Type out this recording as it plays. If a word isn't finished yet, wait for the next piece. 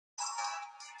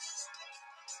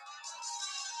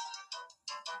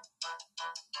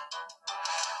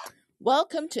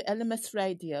Welcome to LMS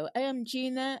Radio. I am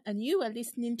Gina, and you are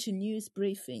listening to news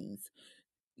briefings.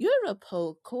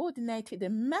 Europol coordinated a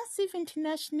massive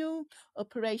international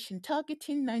operation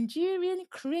targeting Nigerian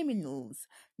criminals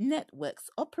networks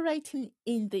operating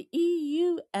in the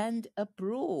EU and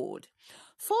abroad.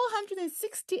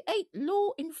 468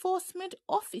 law enforcement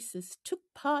officers took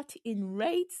part in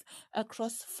raids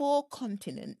across four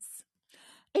continents.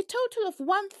 A total of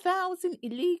 1,000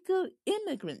 illegal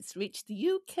immigrants reached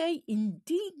the UK in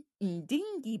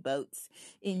dinghy boats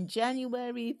in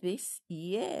January this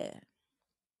year.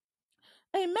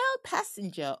 A male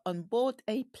passenger on board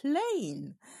a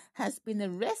plane has been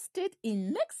arrested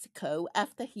in Mexico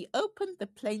after he opened the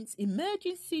plane's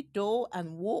emergency door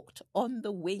and walked on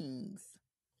the wings.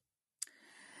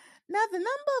 Now, the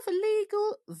number of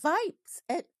illegal vapes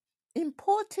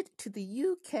imported to the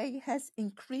UK has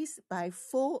increased by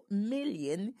 4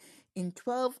 million in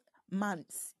 12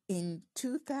 months in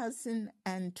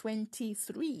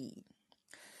 2023.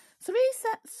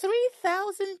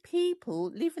 3,000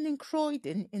 people living in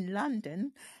Croydon in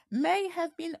London may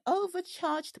have been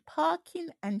overcharged parking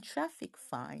and traffic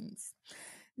fines.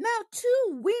 Now,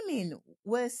 two women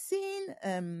were seen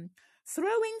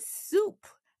throwing soup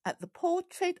at the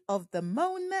portrait of the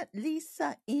Mona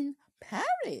Lisa in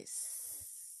Paris.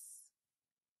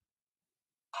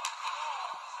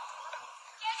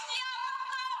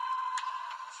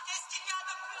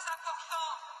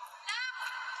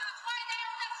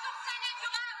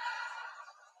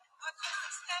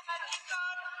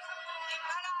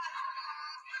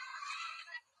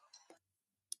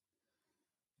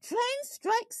 Train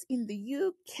strikes in the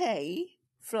UK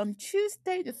from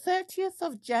Tuesday the 30th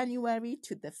of January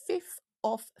to the 5th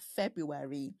of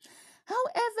February.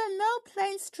 However, no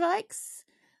plane strikes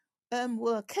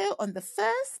will occur on the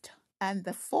 1st and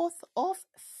the 4th of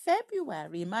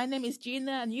February. My name is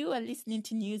Gina, and you are listening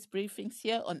to news briefings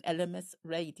here on LMS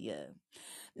Radio.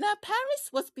 Now,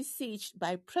 Paris was besieged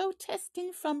by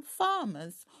protesting from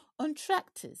farmers on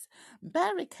tractors,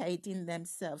 barricading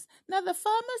themselves. Now, the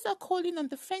farmers are calling on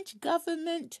the French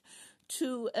government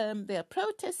to, they're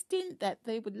protesting that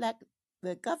they would like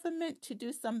the government to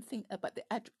do something about the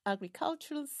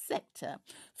agricultural sector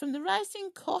from the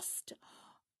rising cost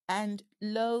and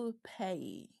low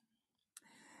pay.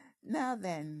 Now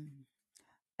then,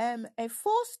 a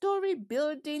four-story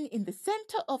building in the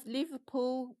centre of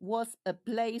Liverpool was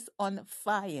ablaze on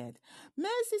fire.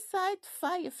 Merseyside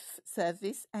Fire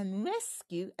Service and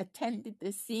Rescue attended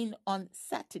the scene on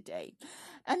Saturday.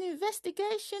 An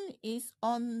investigation is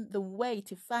on the way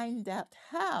to find out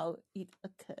how it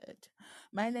occurred.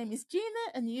 My name is Gina,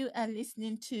 and you are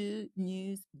listening to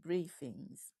News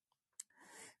Briefings.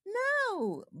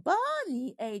 No,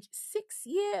 Barney, aged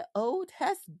 6-year-old,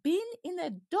 has been in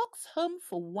a dog's home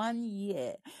for 1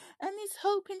 year and is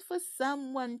hoping for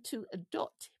someone to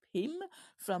adopt him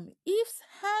from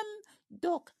Evesham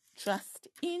Dog Trust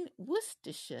in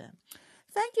Worcestershire.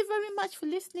 Thank you very much for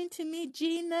listening to me,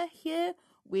 Gina, here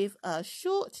with our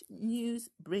short news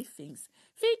briefings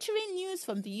featuring news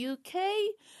from the UK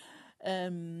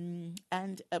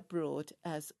and abroad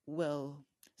as well.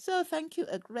 So thank you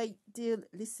a great deal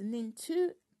listening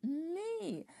to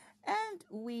me. And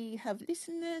we have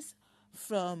listeners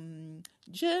from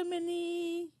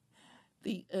Germany,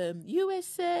 the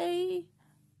USA,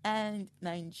 and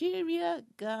Nigeria,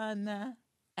 Ghana,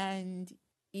 and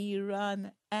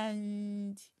Iran,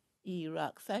 and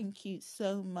Iraq. Thank you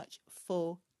so much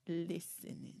for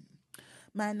listening.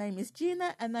 My name is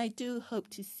Gina, and I do hope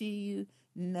to see you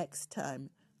next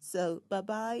time. So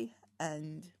bye-bye,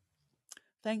 and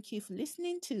thank you for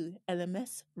listening to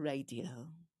LMS Radio.